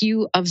a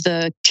few of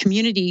the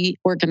community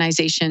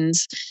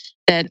organizations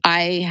that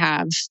I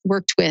have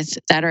worked with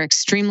that are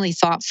extremely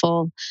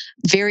thoughtful,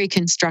 very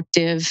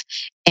constructive,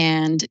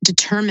 and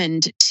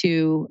determined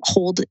to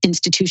hold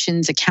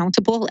institutions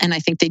accountable. And I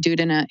think they do it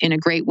in a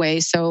great way.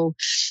 So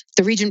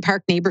the Regent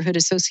Park Neighborhood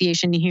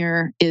Association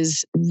here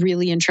is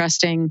really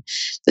interesting.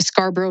 The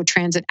Scarborough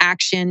Transit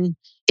Action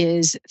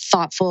is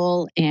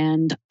thoughtful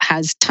and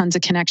has tons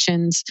of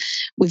connections.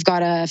 We've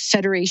got a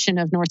Federation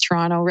of North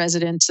Toronto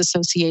Residents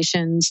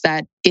Associations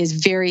that is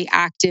very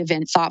active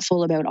and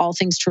thoughtful about all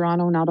things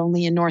Toronto, not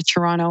only in North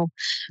Toronto.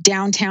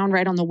 Downtown,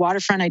 right on the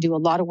waterfront, I do a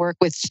lot of work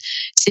with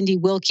Cindy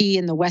Wilkie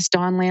and the West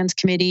Don Lands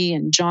Committee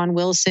and John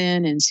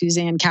Wilson and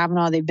Suzanne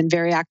Kavanaugh. They've been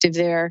very active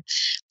there.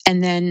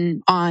 And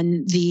then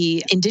on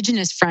the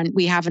Indigenous front,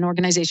 we have an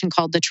organization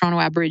called the Toronto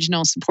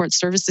Aboriginal Support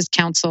Services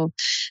Council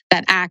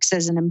that acts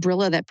as an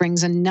umbrella that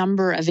brings a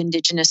number of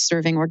Indigenous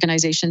serving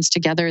organizations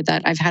together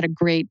that I've had a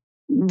great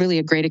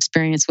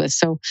experience with.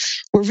 So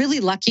we're really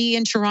lucky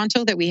in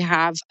Toronto that we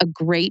have a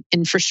great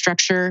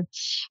infrastructure.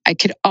 I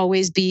could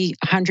always be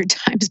 100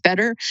 times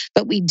better,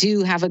 but we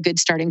do have a good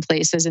starting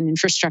place as an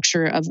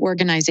infrastructure of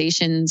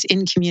organizations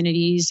in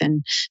communities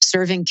and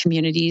serving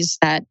communities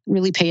that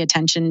really pay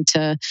attention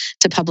to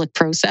public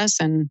process.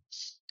 And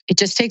it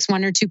just takes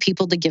one or two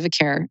people to give a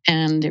care,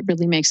 and it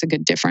really makes a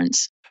good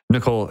difference.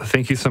 Nicole,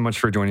 thank you so much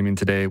for joining me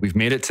today. We've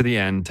made it to the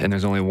end, and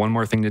there's only one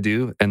more thing to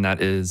do, and that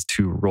is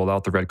to roll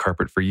out the red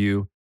carpet for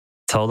you.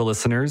 Tell the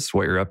listeners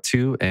what you're up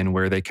to and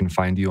where they can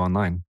find you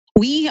online.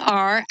 We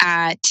are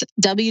at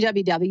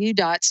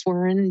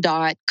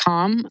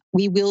www.swern.com.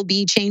 We will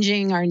be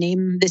changing our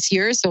name this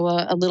year, so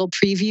a little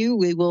preview.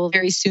 We will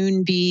very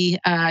soon be,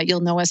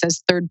 you'll know us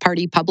as Third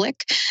Party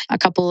Public. A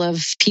couple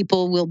of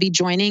people will be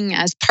joining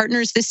as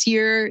partners this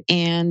year,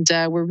 and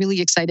we're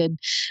really excited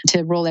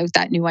to roll out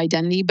that new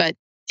identity. But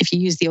if you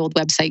use the old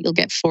website, you'll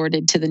get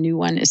forwarded to the new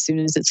one as soon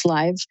as it's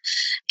live.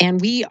 And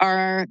we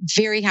are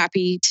very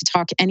happy to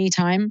talk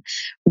anytime.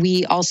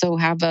 We also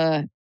have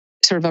a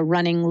sort of a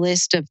running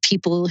list of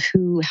people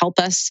who help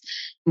us.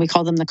 We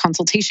call them the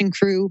consultation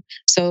crew.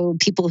 So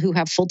people who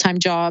have full-time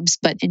jobs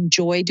but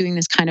enjoy doing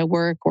this kind of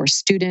work, or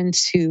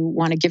students who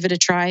want to give it a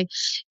try.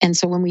 And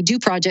so when we do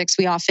projects,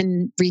 we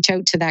often reach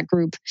out to that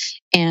group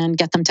and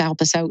get them to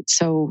help us out.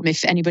 So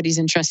if anybody's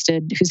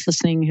interested who's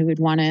listening who would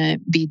want to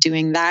be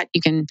doing that,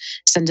 you can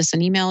send us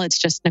an email. It's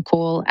just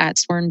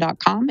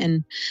nicole@swern.com,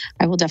 and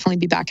I will definitely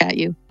be back at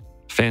you.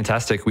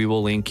 Fantastic. We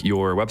will link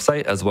your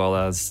website as well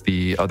as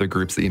the other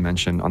groups that you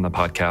mentioned on the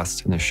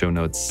podcast in the show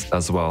notes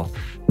as well.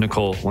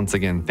 Nicole, once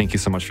again, thank you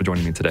so much for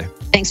joining me today.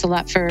 Thanks a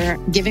lot for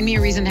giving me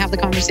a reason to have the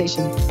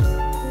conversation.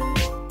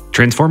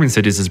 Transforming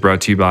Cities is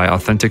brought to you by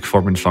Authentic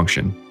Form and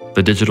Function,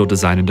 the digital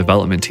design and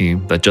development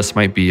team that just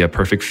might be a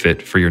perfect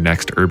fit for your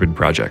next urban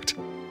project.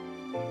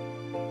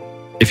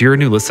 If you're a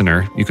new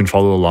listener, you can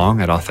follow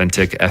along at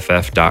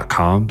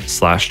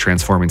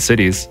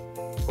authenticff.com/transformingcities,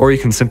 or you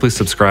can simply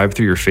subscribe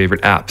through your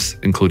favorite apps,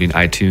 including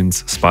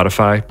iTunes,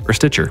 Spotify, or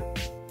Stitcher.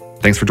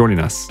 Thanks for joining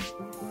us.